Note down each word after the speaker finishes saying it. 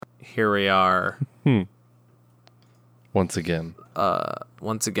here we are. Once again,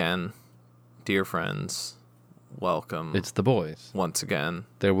 dear friends, welcome. it's the boys. Once again,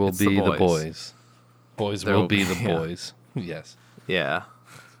 There will be the boys. Boys will be the yeah. boys. Yes. Yeah,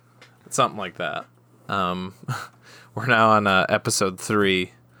 something like that. We're now on episode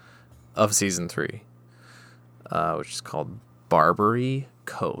 3 of season 3, which is called Barbary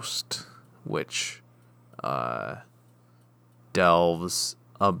Coast, which delves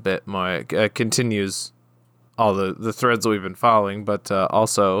a bit more, continues all the threads that we've been following, but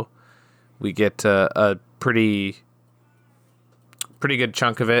also we get a pretty good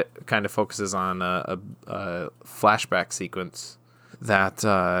chunk of it. Kind of focuses on a flashback sequence that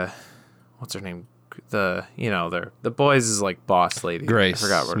what's her name? The boys is like boss lady. Grace. I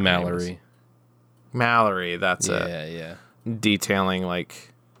forgot what her name Mallory. is. Mallory. That's Yeah. detailing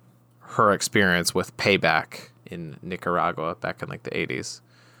like her experience with payback in Nicaragua back in like the 80s,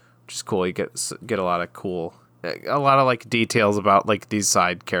 which is cool. You get a lot of like details about like these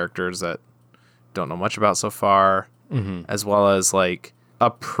side characters that don't know much about so far, as well as like a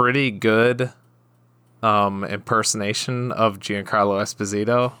pretty good impersonation of Giancarlo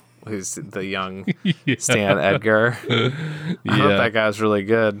Esposito, who's the young Stan Edgar. I thought that guy was really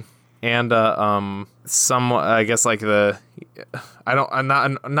good. And I guess like I'm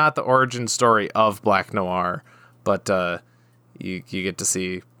not the origin story of Black Noir, but you get to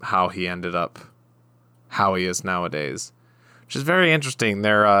see how he ended up how he is nowadays, which is very interesting.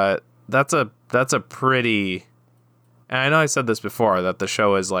 That's a pretty, and I know I said this before, that the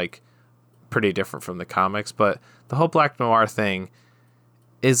show is like pretty different from the comics, but the whole Black Noir thing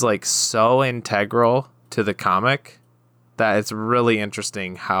is like so integral to the comic that it's really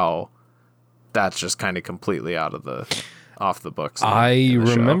interesting how that's just kind of completely off the books. I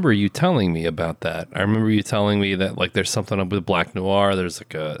remember you telling me about that. I remember you telling me that like there's something up with Black Noir. There's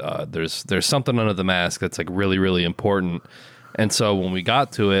like there's something under the mask that's like really, really important. And so when we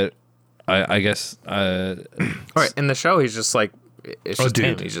got to it, I guess all right, in the show he's just like, it's just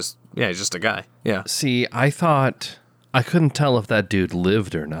him. Dude. He's just a guy. Yeah. See, I thought I couldn't tell if that dude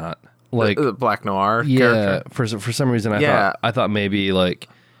lived or not. Like the Black Noir yeah, character. for some reason I thought maybe like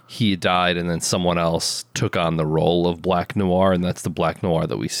he died and then someone else took on the role of Black Noir, and that's the Black Noir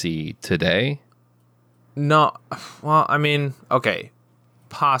that we see today. No, well, I mean, okay,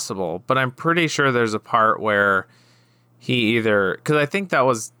 possible, but I'm pretty sure there's a part where he because I think that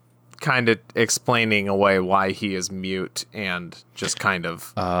was kind of explaining away why he is mute and just kind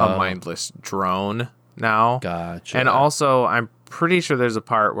of a mindless drone now. Gotcha. And also, I'm pretty sure there's a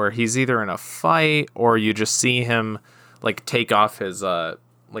part where he's either in a fight or you just see him like take off his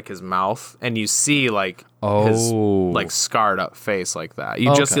his mouth, and you see like his like scarred up face like that.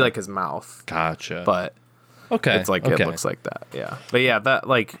 You just see like his mouth. Gotcha. But it's like it looks like that. Yeah. But yeah, that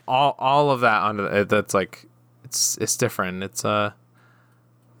like all of that under it, that's like it's different. It's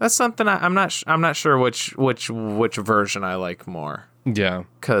that's something I'm not sure which version I like more. Yeah.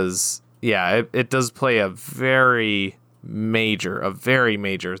 Cuz yeah, it does play a very major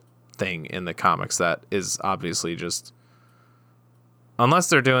thing in the comics that is obviously just, unless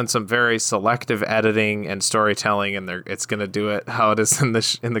they're doing some very selective editing and storytelling, and it's going to do it how it is in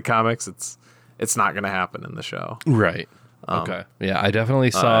the comics, it's not going to happen in the show. Right. Okay. Yeah, I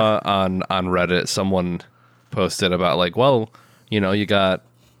definitely saw on Reddit someone posted about like, well, you got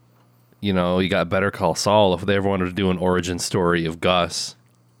Better Call Saul. If they ever wanted to do an origin story of Gus,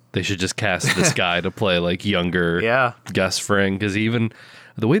 they should just cast this guy to play like younger Gus Fring, because even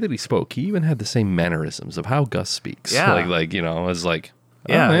the way that he spoke, he even had the same mannerisms of how Gus speaks. Yeah. Like it was like,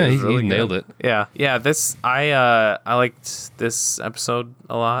 he he nailed it. Yeah. Yeah. This I liked this episode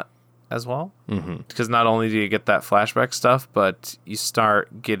a lot as well, because not only do you get that flashback stuff, but you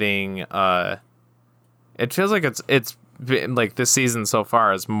start getting it feels like it's been, like this season so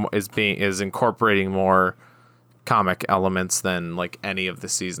far is incorporating more comic elements than like any of the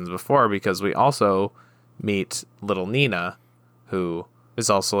seasons before, because we also meet little Nina, who is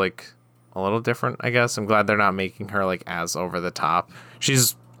also like a little different, I guess. I'm glad they're not making her like as over the top.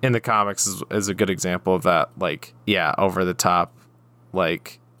 She's in the comics is a good example of that, like, yeah, over the top,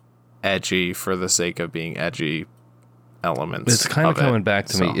 like edgy for the sake of being edgy elements. It's kind of coming back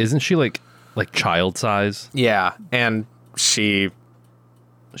to me. Isn't she like child size? Yeah, and she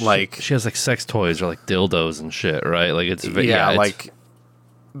has like sex toys or like dildos and shit, right? Like it's like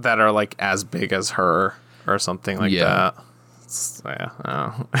that are like as big as her or something like that. It's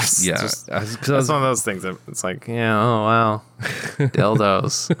just, that's one of those things that it's like, yeah, oh wow,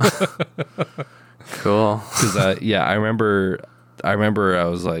 dildos, cool. Because I remember I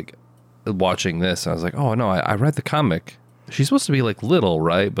was like watching this, and I was like, oh no, I read the comic, She's supposed to be like little,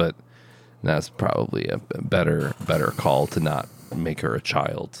 right? But that's probably a better call to not make her a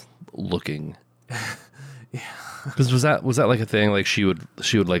child looking. Yeah. Because was that like a thing? Like she would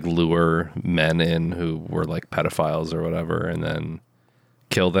like lure men in who were like pedophiles or whatever, and then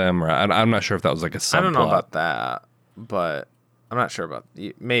kill them. Or I'm not sure if that was like a subplot. I don't know about that, but I'm not sure about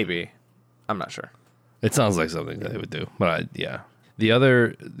maybe. I'm not sure. It sounds like something that they would do, but yeah. The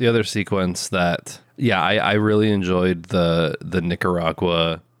other sequence that I really enjoyed the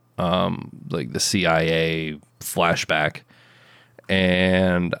Nicaragua like the CIA flashback,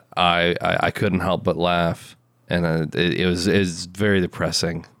 and I couldn't help but laugh, and it was very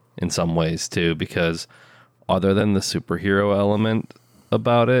depressing in some ways too, because other than the superhero element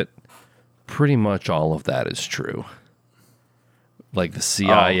about it, pretty much all of that is true. Like the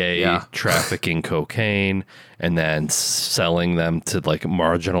CIA trafficking cocaine and then selling them to like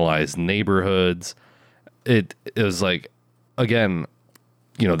marginalized neighborhoods. It was like, again,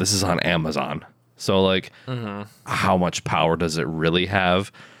 this is on Amazon. So like, how much power does it really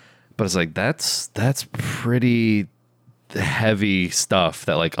have? But it's like, that's pretty heavy stuff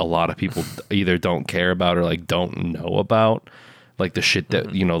that like a lot of people either don't care about or like don't know about. Like the shit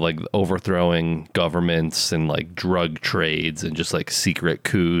that, like overthrowing governments and like drug trades and just like secret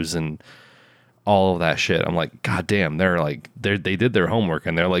coups and all of that shit. I'm like, God damn, they did their homework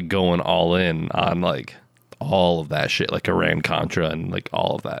and they're like going all in on like all of that shit, like Iran Contra and like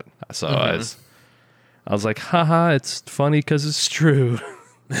all of that. So I was like, haha, it's funny because it's true.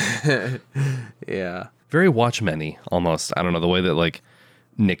 Yeah. Very Watchmen-y almost. I don't know, the way that like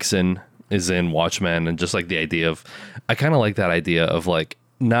Nixon is in Watchmen, and just like the idea of, I kind of like that idea of like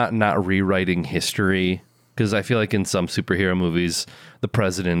not rewriting history, because I feel like in some superhero movies the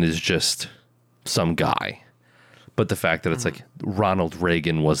president is just some guy, but the fact that it's like Ronald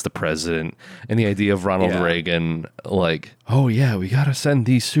Reagan was the president, and the idea of Ronald Reagan like, oh yeah, we gotta send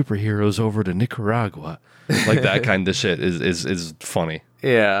these superheroes over to Nicaragua, like that kind of shit is funny.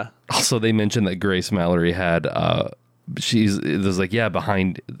 Yeah. Also, they mentioned that Grace Mallory had there's like,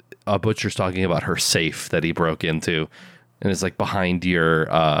 behind a butcher's talking about her safe that he broke into, and it's like behind your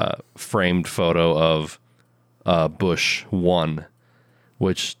framed photo of Bush 1,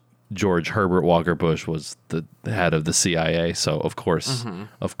 which George Herbert Walker Bush was the head of the CIA. So of course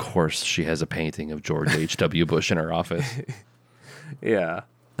she has a painting of George H.W. Bush in her office. Yeah.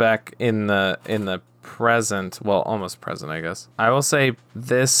 Back in the present, well, almost present, I guess. I will say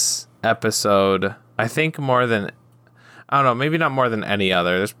this episode, I think more than, I don't know, maybe not more than any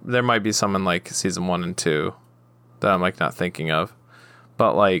other. There might be some in like season 1 and 2 that I'm like not thinking of,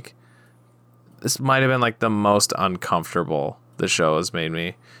 but like this might have been like the most uncomfortable the show has made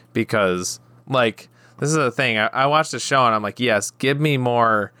me, because like this is the thing. I watched the show and I'm like, yes, give me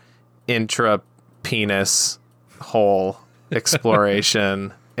more intra penis hole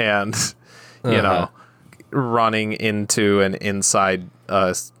exploration and you know, running into and inside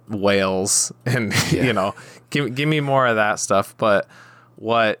whales and you know, give me more of that stuff. But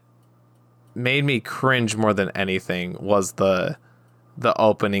what made me cringe more than anything was the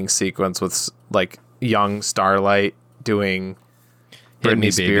opening sequence with like young Starlight doing Hit Me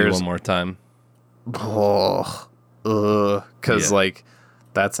Britney Spears Baby One More Time. Because like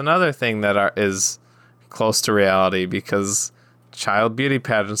that's another thing that is close to reality, because child beauty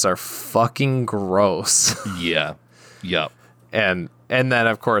pageants are fucking gross. Yeah. Yep. And then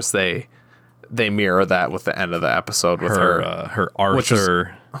of course they mirror that with the end of the episode with her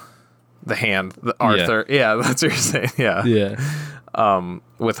Arthur, the hand, the Arthur. Yeah, that's what you're saying. Yeah. Yeah.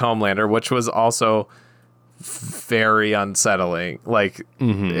 With Homelander, which was also very unsettling. Like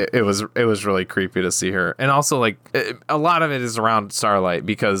it was really creepy to see her. And also like a lot of it is around Starlight,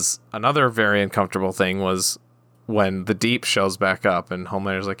 because another very uncomfortable thing was when the Deep shows back up and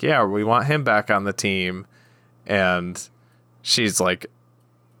Homelander's like, yeah, we want him back on the team. And she's like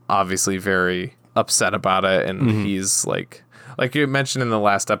obviously very upset about it. And he's like you mentioned in the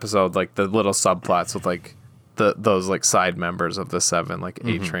last episode, like the little subplots with like those like side members of the Seven, like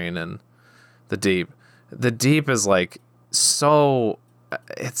A-Train and the Deep. The Deep is like so,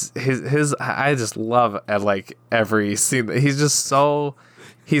 it's his I just love at like every scene.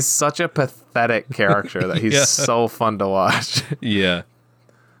 He's such a pathetic character that he's so fun to watch. Yeah.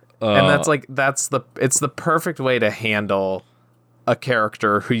 And it's the perfect way to handle a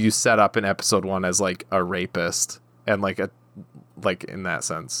character who you set up in episode 1 as like a rapist, and like in that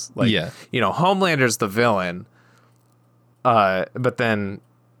sense, like, you know, Homelander's the villain, but then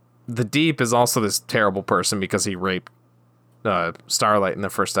the Deep is also this terrible person because he raped Starlight in the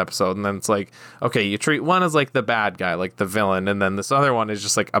first episode. And then it's like, okay, you treat one as like the bad guy, like the villain, and then this other one is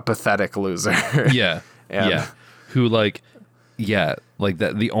just like a pathetic loser. Yeah. Who like Yeah, like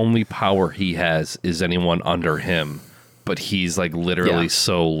that. The only power he has is anyone under him, but he's like literally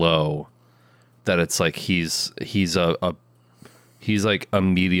so low that it's like he's like a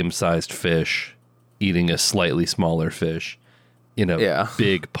medium-sized fish eating a slightly smaller fish in a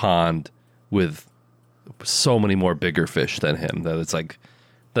big pond with so many more bigger fish than him, that it's like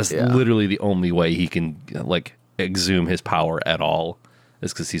that's literally the only way he can like exhume his power at all,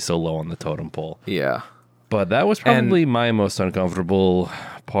 is because he's so low on the totem pole. Yeah. But that was probably my most uncomfortable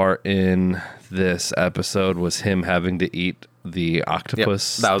part in this episode, was him having to eat the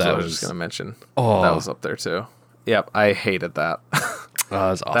octopus. That was what I was just going to mention. Oh, that was up there too. Yep, I hated that. That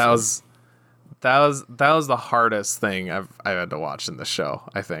was awesome. That was the hardest thing I had to watch in the show,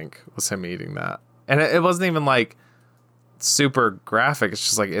 I think, was him eating that. And it wasn't even like super graphic. It's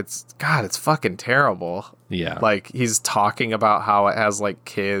just like, it's fucking terrible. Yeah. Like, he's talking about how it has like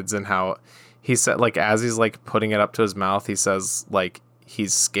kids, and how he said, like, as he's like putting it up to his mouth, he says like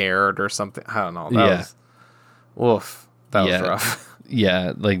he's scared or something. I don't know. That was rough.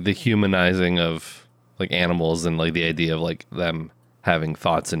 Yeah. Like the humanizing of like animals, and like the idea of like them having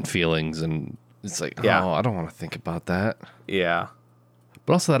thoughts and feelings, and it's like, oh, I don't want to think about that. Yeah.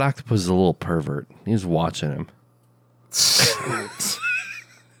 But also, that octopus is a little pervert. He was watching him.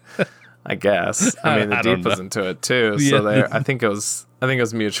 I guess. I mean, the deep was into it too. Yeah. So I think it was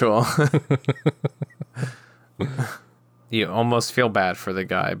mutual. You almost feel bad for the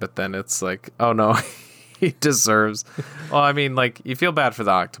guy, but then it's like, oh no, he deserves. Well, I mean, like, you feel bad for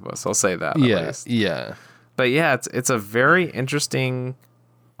the octopus. I'll say that. At least. Yeah. But yeah, it's a very interesting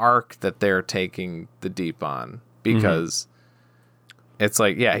arc that they're taking the deep on, because it's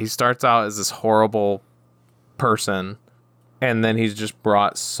like, he starts out as this horrible person, and then he's just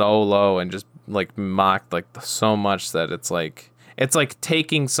brought so low and just like mocked like so much that it's like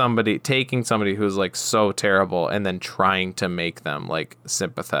taking somebody who's like so terrible and then trying to make them like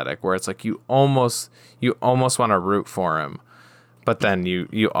sympathetic, where it's like you almost want to root for him. But then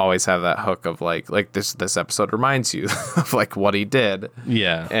you always have that hook of like this episode reminds you of like what he did.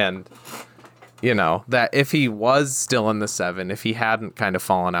 Yeah. And you know, that if he was still in the 7, if he hadn't kind of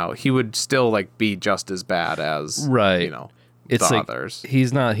fallen out, he would still like be just as bad as you know, it's the like others.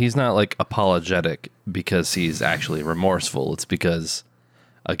 He's not like apologetic because he's actually remorseful. It's because,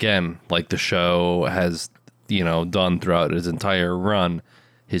 again, like the show has, you know, done throughout his entire run,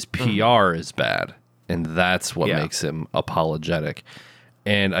 his PR is bad. And that's what makes him apologetic.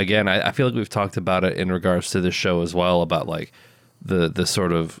 And again, I feel like we've talked about it in regards to the show as well, about like the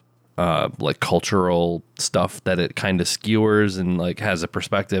sort of like cultural stuff that it kind of skewers and like has a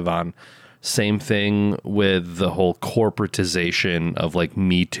perspective on. Same thing with the whole corporatization of like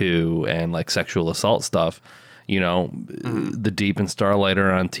Me Too and like sexual assault stuff. You know, the Deep and Starlight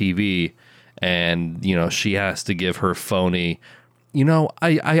are on TV, and you know, she has to give her phony, you know,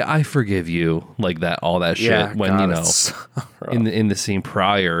 I forgive you, like that, all that shit. When, God, you know, so in the scene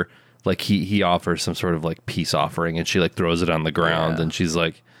prior, like he offers some sort of like peace offering, and she like throws it on the ground, and she's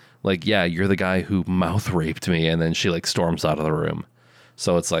like, yeah, you're the guy who mouth raped me, and then she like storms out of the room.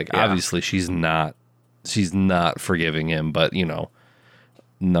 So it's like, obviously she's not forgiving him, but you know,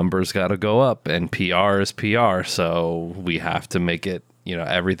 numbers got to go up, and PR is PR, so we have to make it, you know,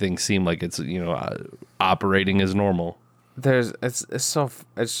 everything seem like it's, you know, operating as normal. It's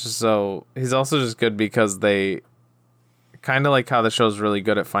just so he's also just good because they kind of like how the show's really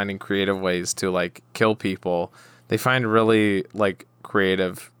good at finding creative ways to like kill people. They find really like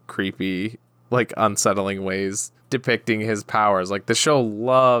creative, creepy, like unsettling ways depicting his powers. Like the show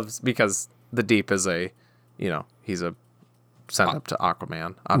loves, because the Deep is a, you know, he's a sent up to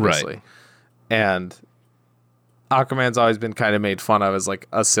Aquaman, obviously. Right. And Aquaman's always been kind of made fun of as like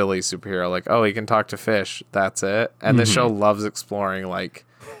a silly superhero, like, oh, he can talk to fish, that's it. And the show loves exploring like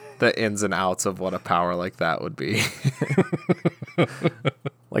the ins and outs of what a power like that would be.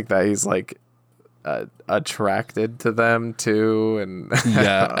 Like that he's like attracted to them too, and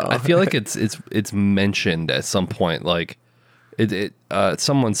I feel like it's mentioned at some point, like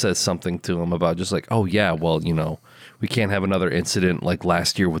someone says something to him about just like, oh yeah, well, you know, we can't have another incident like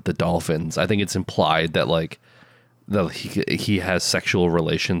last year with the dolphins. I think it's implied that like he has sexual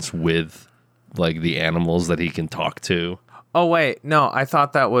relations with like the animals that he can talk to. Oh wait, no, I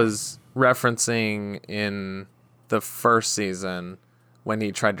thought that was referencing in the first season when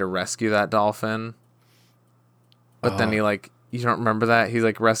he tried to rescue that dolphin. But then he like, you don't remember that? He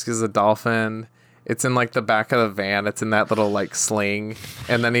like rescues a dolphin. It's in like the back of the van. It's in that little like sling.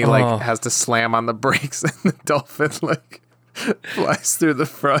 And then he like has to slam on the brakes, and the dolphin like flies through the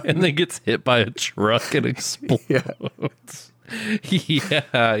front. And then gets hit by a truck and explodes.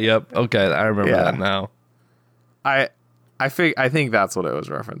 Yeah, yep. Okay, I remember that now. I I think that's what it was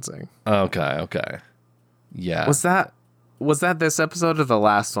referencing. Okay. Yeah. Was that this episode or the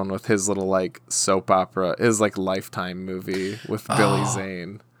last one with his little like soap opera, his like Lifetime movie with Billy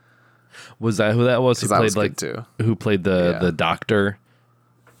Zane? Was that who that was? Who played like too. Who played the doctor?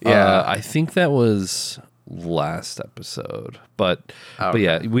 Yeah, I think that was last episode, but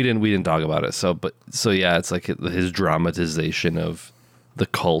yeah, we didn't talk about it. So yeah, it's like his dramatization of the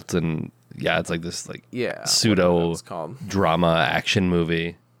cult, and yeah, it's like this like pseudo drama action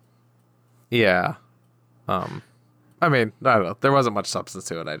movie. Yeah. I mean, I don't know. There wasn't much substance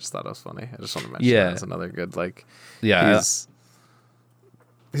to it. I just thought it was funny. I just want to mention that as another good like. Yeah.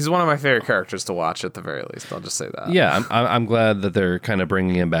 He's one of my favorite characters to watch at the very least. I'll just say that. Yeah, I'm glad that they're kind of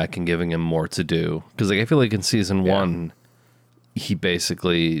bringing him back and giving him more to do, because like I feel like in season 1, he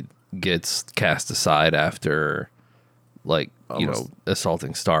basically gets cast aside after like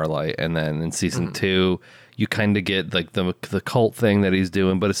assaulting Starlight, and then in season 2 you kind of get like the cult thing that he's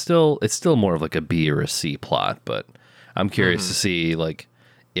doing, but it's still more of like a B or a C plot. But I'm curious to see like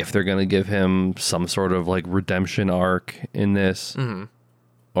if they're gonna give him some sort of like redemption arc in this.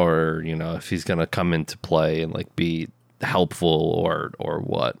 Or, if he's going to come into play and, like, be helpful or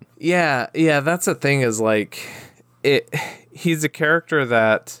what. Yeah, that's the thing is, like, he's a character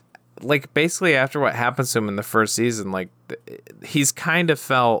that, like, basically after what happens to him in the first season, like, he's kind of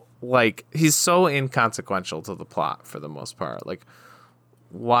felt like he's so inconsequential to the plot for the most part. Like,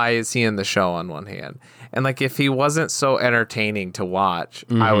 why is he in the show on one hand? And, like, if he wasn't so entertaining to watch,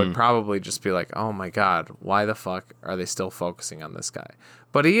 I would probably just be like, oh, my God, why the fuck are they still focusing on this guy?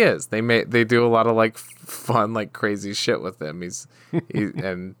 But he is. They do a lot of like fun, like crazy shit with him.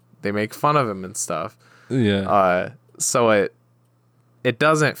 And they make fun of him and stuff. Yeah. So it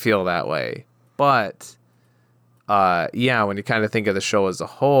doesn't feel that way. But when you kind of think of the show as a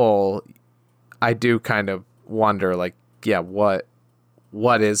whole, I do kind of wonder like,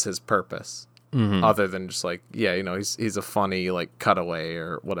 what is his purpose other than just like, he's a funny like cutaway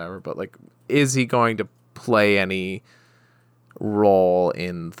or whatever. But like, is he going to play any role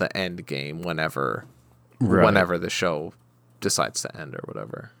in the end game whenever the show decides to end or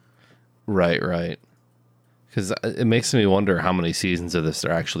whatever? Right. Because it makes me wonder how many seasons of this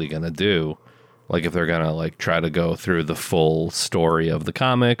they're actually going to do. Like if they're going to like try to go through the full story of the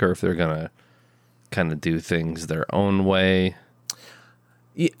comic, or if they're going to kind of do things their own way.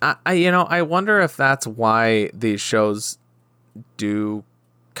 Yeah, I wonder if that's why these shows do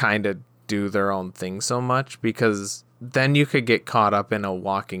kind of do their own thing so much, because then you could get caught up in a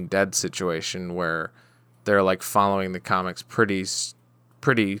Walking Dead situation where they're like following the comics pretty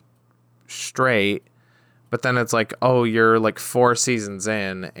straight, but then it's like, oh, you're like 4 seasons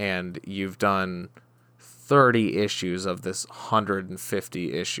in and you've done 30 issues of this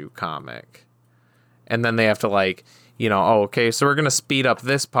 150 issue comic, and then they have to like, okay, so we're gonna speed up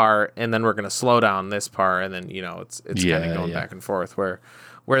this part and then we're gonna slow down this part, and then it's kind of going back and forth.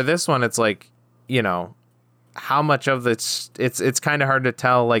 Where this one, it's like, how much of it's kind of hard to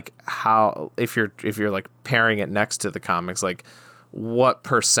tell, like how if you're like pairing it next to the comics, like what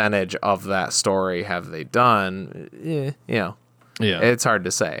percentage of that story have they done? It's hard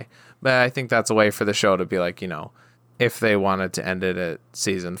to say. But I think that's a way for the show to be like, if they wanted to end it at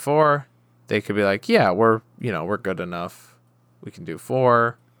season 4, they could be like, we're good enough, we can do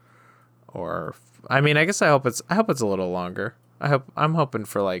 4, or I mean, I guess I hope it's a little longer. I'm hoping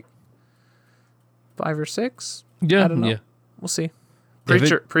for like 5 or 6. Yeah, I don't know. Yeah. We'll see.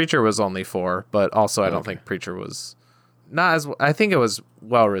 Preacher was only 4, but also I don't think Preacher was not as. I think it was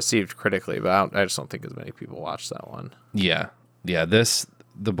well received critically, but I just don't think as many people watched that one. Yeah.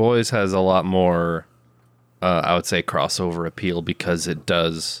 The Boys has a lot more, I would say, crossover appeal, because it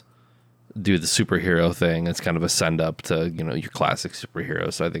does do the superhero thing. It's kind of a send up to your classic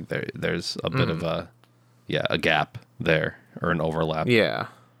superheroes. So I think there's a bit of a gap there, or an overlap. Yeah.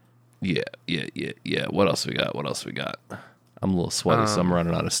 What else we got? I'm a little sweaty, so I'm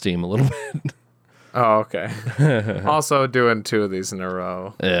running out of steam a little bit. Oh, okay. Also doing 2 of these in a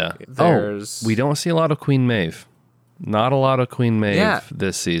row. Yeah. We don't see a lot of Queen Maeve. Not a lot of Queen Maeve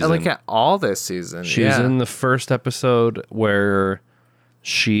this season. Like at all this season. She's in the first episode where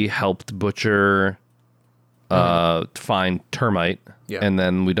she helped Butcher find termite. Yeah. And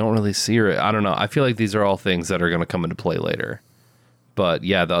then we don't really see her. I don't know. I feel like these are all things that are going to come into play later. But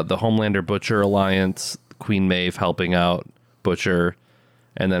yeah, the Homelander Butcher alliance, Queen Maeve helping out Butcher,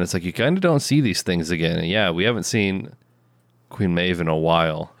 and then it's like you kind of don't see these things again. And yeah, we haven't seen Queen Maeve in a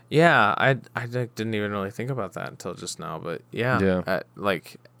while. Yeah, I didn't even really think about that until just now. But yeah.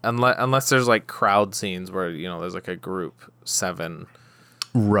 Like unless there's like crowd scenes where there's like a group 7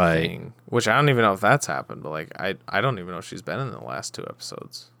 right thing, which I don't even know if that's happened, but like I don't even know if she's been in the last 2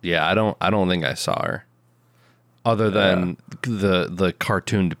 episodes. Yeah, I don't think I saw her, other than the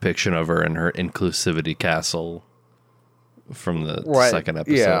cartoon depiction of her in her inclusivity castle from the second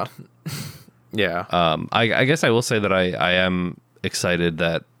episode. Yeah. I guess I will say that I am excited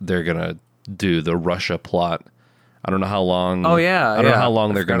that they're gonna do the Russia plot. I don't know how long. Oh yeah, I don't know how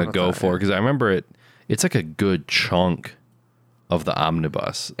long they're gonna go for, because I remember it's like a good chunk of the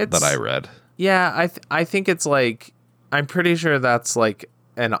omnibus that I read. Yeah, I think it's like, I'm pretty sure that's like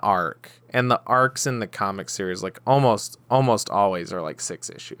an arc, and the arcs in the comic series like almost always are like 6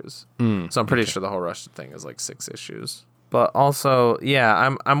 issues. So I'm pretty sure the whole Russian thing is like 6 issues. But also,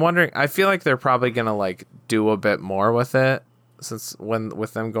 yeah, I'm wondering. I feel like they're probably gonna like do a bit more with it, since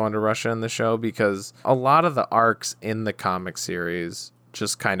with them going to Russia in the show, because a lot of the arcs in the comic series,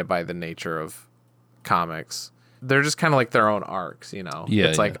 just kind of by the nature of comics, they're just kind of like their own arcs, you know? Yeah,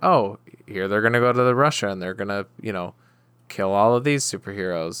 it's like, oh, here they're going to go to Russia and they're going to, you know, kill all of these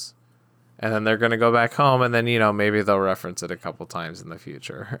superheroes. And then they're going to go back home, and then, you know, maybe they'll reference it a couple times in the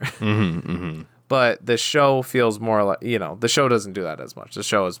future. But the show feels more like, you know, the show doesn't do that as much. The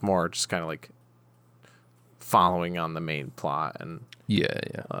show is more just kind of like following on the main plot. And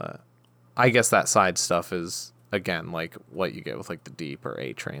I guess that side stuff is, again, like what you get with like the Deep or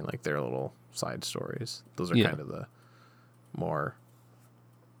A Train, like their little side stories. Those are kind of the more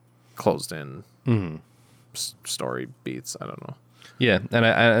closed in story beats. I don't know. Yeah, and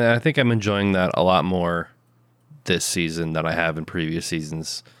I think I'm enjoying that a lot more this season than I have in previous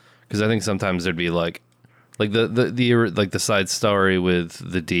seasons, because I think sometimes there'd be like the side story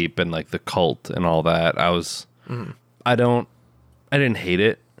with the Deep and like the cult and all that. I didn't hate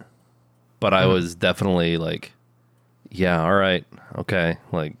it, but I was definitely like, yeah, all right, okay,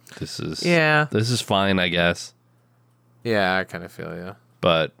 like this is fine, I guess. Yeah, I kind of feel you.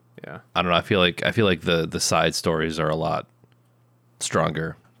 But yeah, I don't know. I feel like the side stories are a lot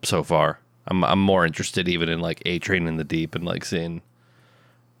stronger so far. I'm more interested even in like A Train in the Deep and like seeing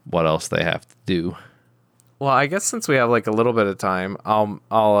what else they have to do. Well, I guess since we have like a little bit of time,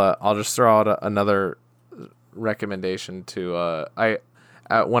 I'll just throw out another recommendation to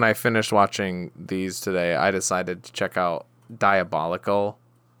when I finished watching these today, I decided to check out Diabolical,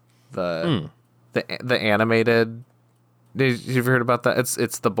 the animated. Did you ever heard about that?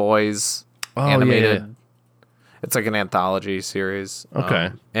 It's the boys animated. Yeah. It's like an anthology series. Okay,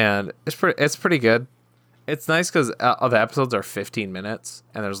 and it's pretty good. It's nice because the episodes are 15 minutes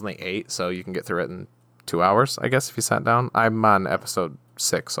and there's only 8, so you can get through it in 2 hours, I guess, if you sat down. I'm on episode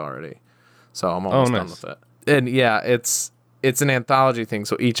 6 already, so I'm almost done with it. And yeah, it's an anthology thing,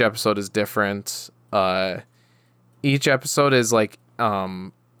 so each episode is different. Each episode is like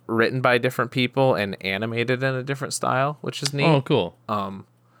written by different people and animated in a different style, which is neat. Oh, cool.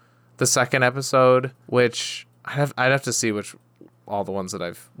 The second episode, which I'd have to see which all the ones that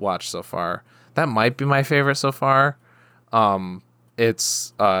I've watched so far. That might be my favorite so far.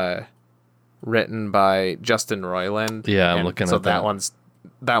 It's written by Justin Roiland. Yeah, I'm looking at that. So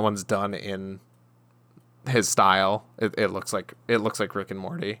that one's done in his style. It looks like Rick and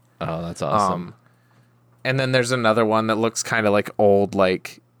Morty. Oh, that's awesome. And then there's another one that looks kind of like old,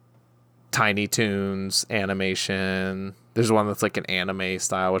 like Tiny Toons animation. There's one that's like an anime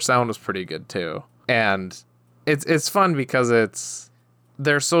style, which that one was pretty good too. And it's fun because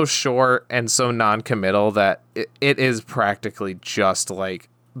they're so short and so non-committal that it is practically just like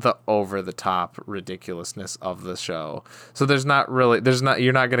the over-the-top ridiculousness of the show. So you're not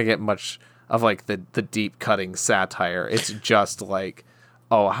going to get much of like the deep cutting satire. It's just like,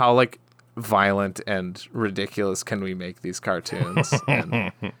 oh, how like violent and ridiculous can we make these cartoons?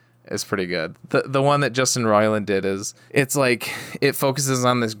 And it's pretty good. The one that Justin Roiland did it's like it focuses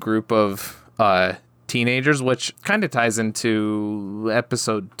on this group of teenagers, which kind of ties into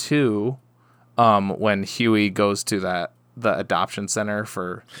episode 2, when Huey goes to the adoption center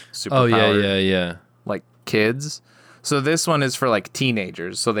for superpowered yeah like kids. So this one is for like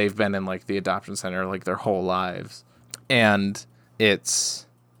teenagers, so they've been in like the adoption center like their whole lives, and it's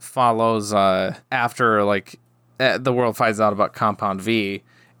follows after like the world finds out about Compound V,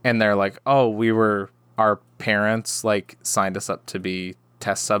 and they're like, oh, our parents like signed us up to be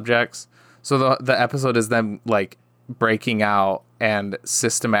test subjects. So the episode is them like breaking out and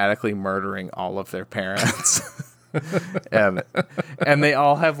systematically murdering all of their parents. and they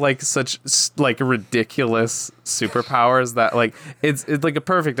all have like such like ridiculous superpowers that like it's like a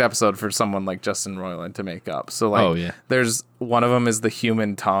perfect episode for someone like Justin Roiland to make up. So like there's one of them is the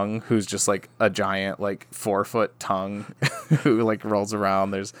human tongue, who's just like a giant like 4-foot tongue who like rolls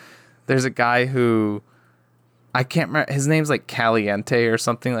around. There's a guy who I can't remember. His name's like Caliente or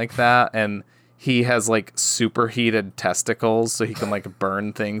something like that. And he has like superheated testicles, so he can like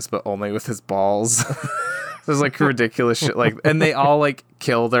burn things, but only with his balls. There's like ridiculous shit. Like, and they all like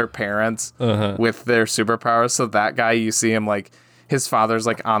kill their parents with their superpowers. So that guy, you see him like, his father's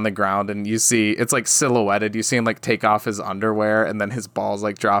like on the ground, and you see it's like silhouetted. You see him like take off his underwear, and then his balls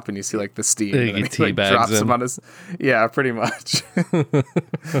like drop, and you see like the steam. And then he like drops him on his. Yeah, pretty much.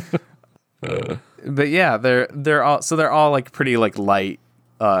 But yeah, they're all like pretty like light,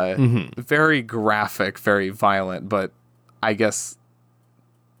 very graphic, very violent, but I guess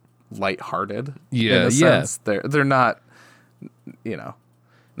lighthearted. Yeah, in a sense. They're not, not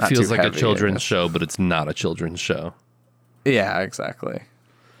feels too like heavy, a children's show, but it's not a children's show. Yeah, exactly.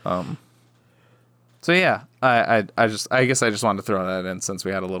 So yeah, I guess I just wanted to throw that in since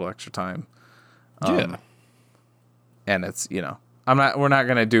we had a little extra time. Yeah. And it's, we're not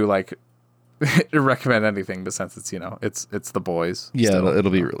going to do like recommend anything, but since it's, it's The Boys. Yeah, still,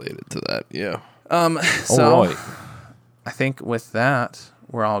 it'll be related to that. Yeah. So right. I think with that,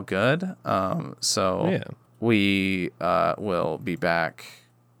 we're all good. We will be back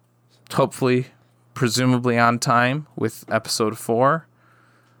hopefully, presumably on time with episode 4.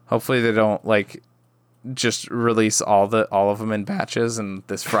 Hopefully they don't like just release all of them in batches, and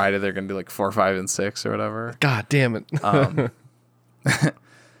this Friday they're gonna do like 4, 5, and 6 or whatever. God damn it.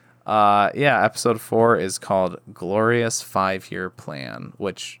 Episode 4 is called Glorious 5-Year Plan,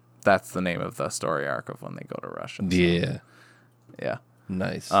 which that's the name of the story arc of when they go to Russia. So. Yeah.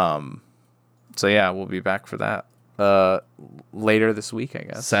 Nice. So yeah, we'll be back for that later this week, I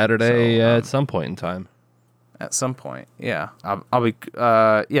guess. Saturday at some point in time. At some point, yeah. I'll be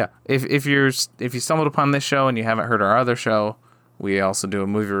If you stumbled upon this show and you haven't heard our other show, we also do a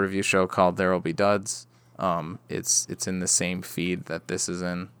movie review show called There Will Be Duds. It's in the same feed that this is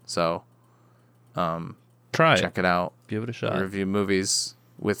in, so check it out. Give it a shot. We review movies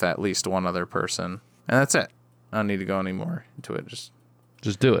with at least one other person, and that's it. I don't need to go any more into it. Just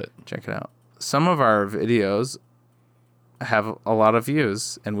do it. Check it out. Some of our videos have a lot of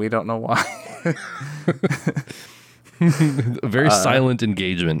views, and we don't know why. Very silent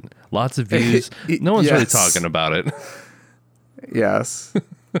engagement. Lots of views. No one's really talking about it. Yes.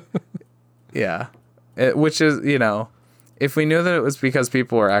 Yeah. Which is, if we knew that it was because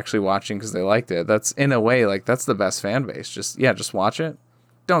people were actually watching because they liked it, that's in a way, like, that's the best fan base. Just watch it.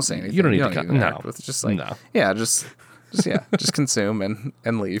 Don't say anything. You don't need to act with it. Just like, just consume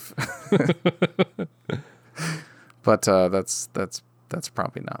and leave. But that's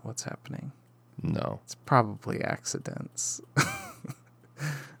probably not what's happening. No. It's probably accidents.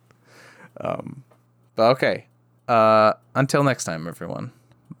 But okay. Until next time, everyone.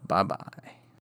 Bye-bye.